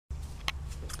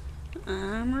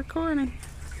I'm recording.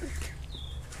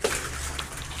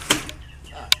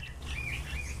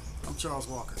 I'm Charles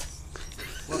Walker.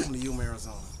 Welcome to Yuma,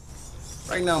 Arizona.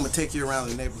 Right now I'm gonna take you around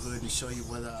the neighborhood and show you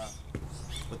what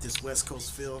this West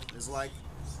Coast feel is like.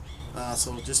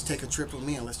 So just take a trip with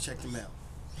me and let's check them out.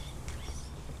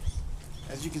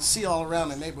 As you can see all around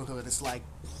the neighborhood, it's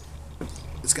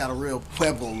got a real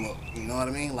Pueblo look. You know what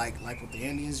I mean? Like what the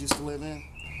Indians used to live in.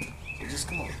 So just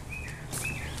come on.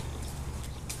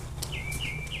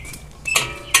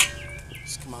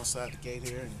 Just come outside the gate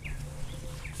here and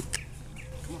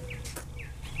come on.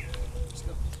 Let's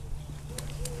go.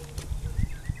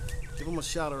 Give them a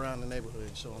shot around the neighborhood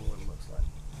and show them what it looks like.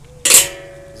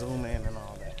 Zoom in and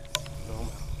all that. Zoom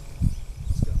out.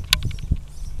 Let's go.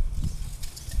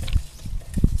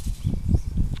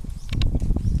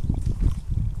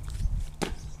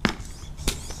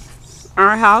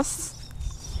 Our house,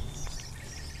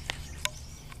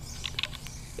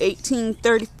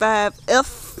 1835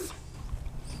 F.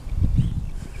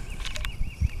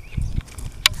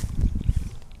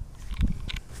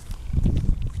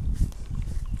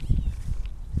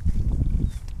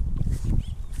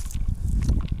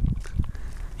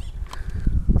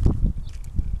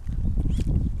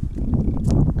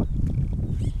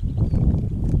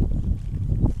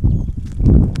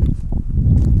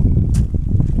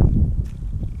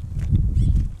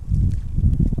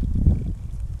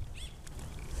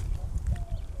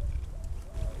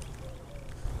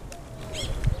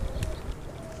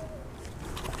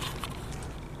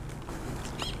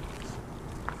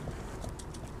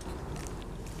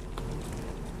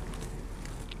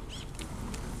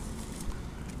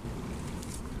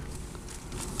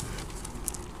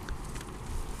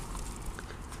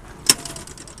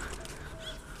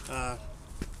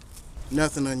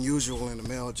 Nothing unusual in the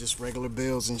mail, just regular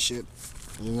bills and shit.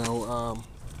 You know,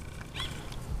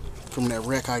 from that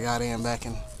wreck I got in back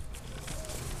in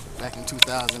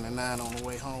 2009 on the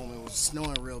way home. It was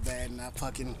snowing real bad, and I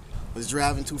fucking was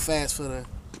driving too fast for the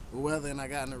weather, and I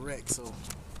got in a wreck. So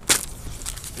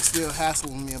they're still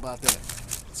hassling me about that.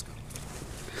 Let's go.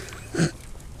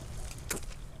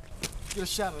 Get a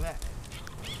shot of that.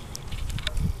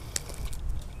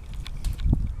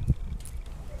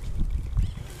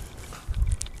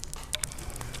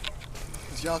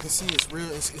 As y'all can see, it's real.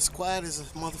 It's quiet as a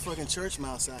motherfucking church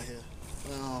mouse out here.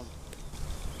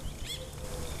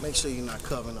 Make sure you're not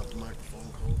covering up the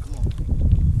microphone, Cole. Come on.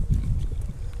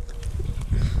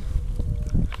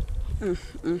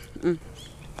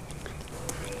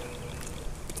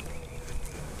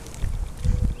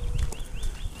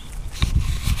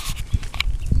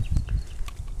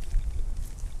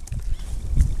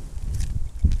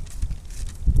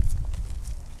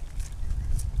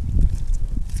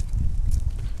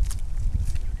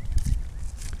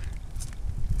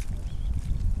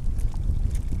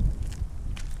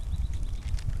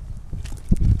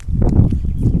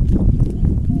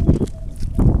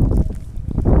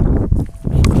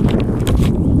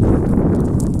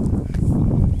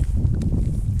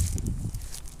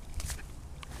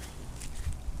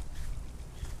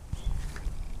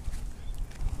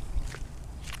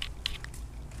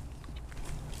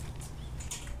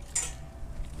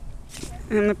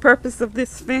 And the purpose of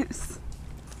this fence,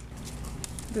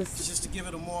 It's just to give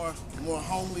it a more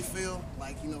homely feel,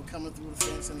 like, you know, coming through the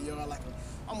fence in the yard,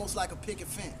 almost like a picket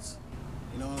fence.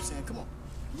 You know what I'm saying? Come on.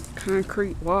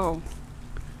 concrete wall.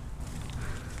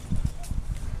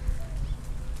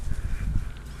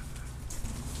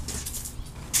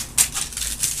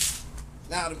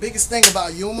 Now the biggest thing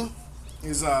about Yuma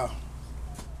is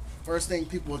first thing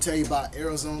people will tell you about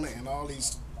Arizona and all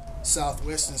these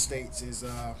southwestern states is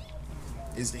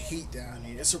the heat down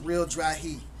here. It's a real dry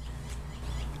heat.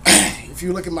 If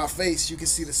you look at my face, you can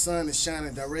see the sun is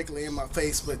shining directly in my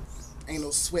face, but ain't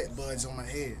no sweat buds on my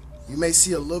head. You may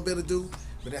see a little bit of dew,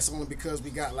 but that's only because we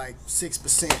got like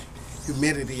 6%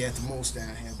 humidity at the most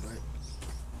down here.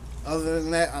 But other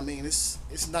than that, I mean,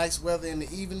 it's nice weather in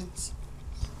the evenings.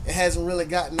 It hasn't really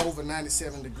gotten over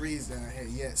 97 degrees down here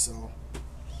yet, so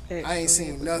Actually, I ain't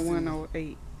seen nothing.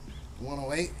 108.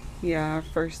 108? Yeah, our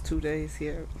first 2 days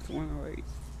here was 108.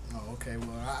 Oh, okay.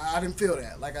 Well, I didn't feel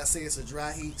that. Like I say, it's a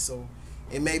dry heat, so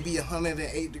it may be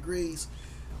 108 degrees,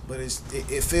 but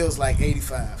it feels like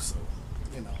 85. So,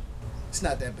 you know, it's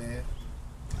not that bad.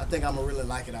 I think I'm gonna really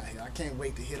like it out here. I can't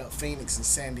wait to hit up Phoenix and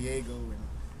San Diego and,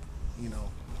 you know,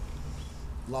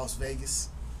 Las Vegas.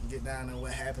 Get down there.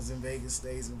 What happens in Vegas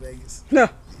stays in Vegas. No.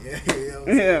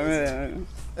 Yeah,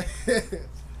 Yeah.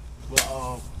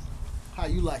 Well, how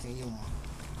you liking Yuma?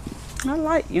 I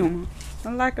like Yuma.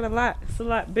 I like it a lot. It's a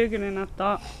lot bigger than I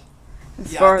thought.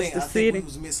 As Yeah, far I think as the city. we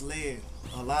was misled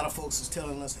a lot of folks was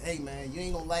telling us, hey man, you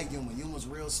ain't gonna like Yuma. Yuma's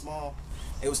real small.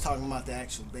 They was talking about the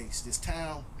actual base. This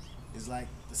town is like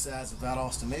the size of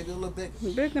Valdosta, maybe a little bigger.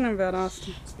 Bigger than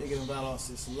Valdosta. It's bigger than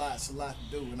Valdosta. It's a lot to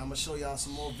do. And I'm gonna show y'all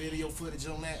some more video footage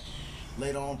on that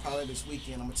later on, probably this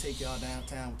weekend. I'm gonna take y'all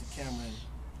downtown with the camera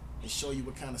and show you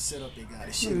what kind of setup they got.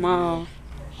 This shit is Mall.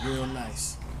 real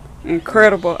nice.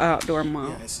 Incredible outdoor mall.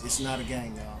 Yeah, it's not a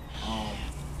gang, y'all.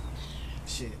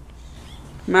 Shit.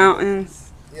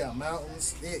 Mountains. Yeah,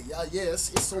 mountains. Yeah,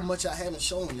 it's so much I haven't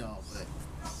shown y'all, but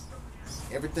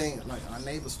everything, like our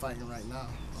neighbor's fighting right now.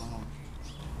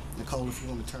 Nicole, if you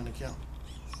want to turn the camera.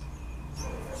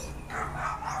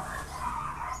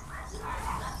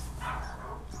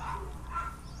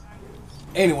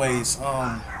 Anyways,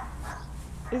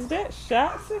 Is that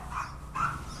Shotzi?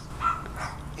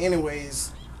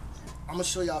 anyways, I'm gonna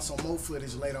show y'all some more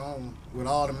footage later on with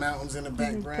all the mountains in the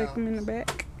Take background. them in the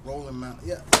back. Rolling mountain.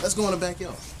 Yeah, let's go in the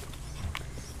backyard.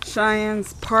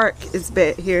 Cheyenne's park is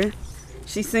back here.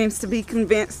 She seems to be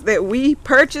convinced that we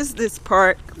purchased this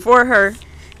park for her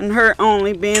and her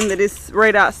only, being that it's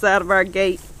right outside of our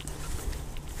gate.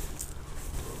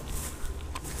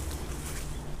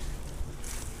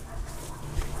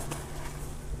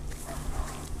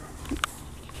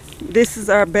 This is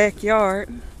our backyard.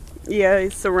 Yeah,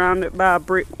 it's surrounded by a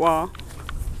brick wall.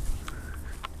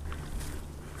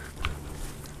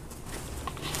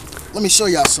 Let me show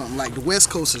y'all something. Like, the West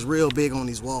Coast is real big on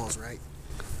these walls, right?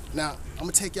 Now, I'm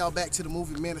gonna take y'all back to the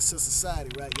movie Menace to Society,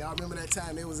 right? Y'all remember that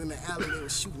time they was in the alley, they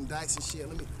was shooting dice and shit?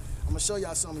 I'm gonna show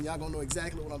y'all something, y'all gonna know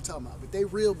exactly what I'm talking about. But they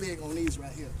real big on these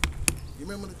right here. You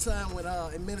remember the time when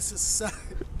in Menace to Society?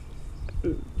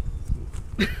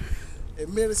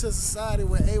 In Menace to Society,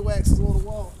 when AWACS was on the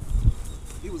wall,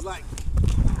 he was like,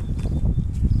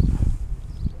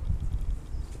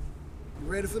 you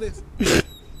ready for this?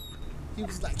 He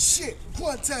was like, shit,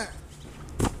 one time.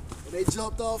 And they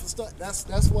jumped off and stuff.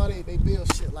 That's why they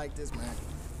build shit like this, man.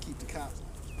 Keep the cops out.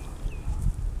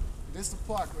 This the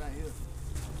park right here.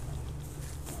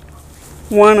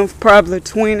 One of probably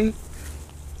 20.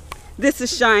 This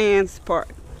is Cheyenne's park.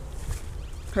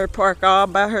 Her park all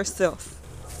by herself.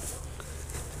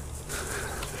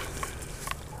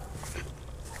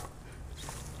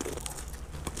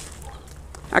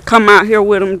 I come out here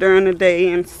with them during the day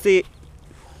and sit.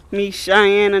 Me,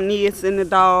 Cheyenne, Aeneas, and the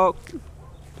dog.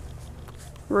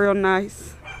 Real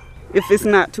nice. If it's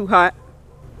not too hot.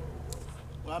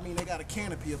 Well, I mean, they got a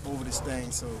canopy up over this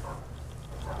thing, so,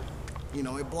 you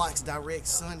know, it blocks direct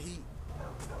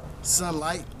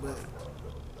sunlight, but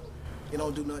it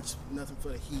don't do nothing for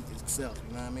the heat itself,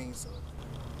 you know what I mean? So,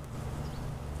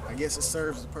 I guess it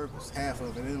serves the purpose, half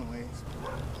of it anyways.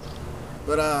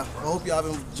 But I hope y'all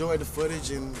have enjoyed the footage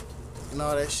and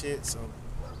all that shit, so.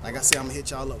 Like I said, I'm gonna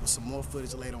hit y'all up with some more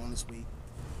footage later on this week.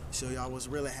 Show y'all what's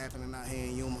really happening out here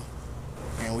in Yuma.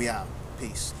 And we out.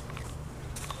 Peace.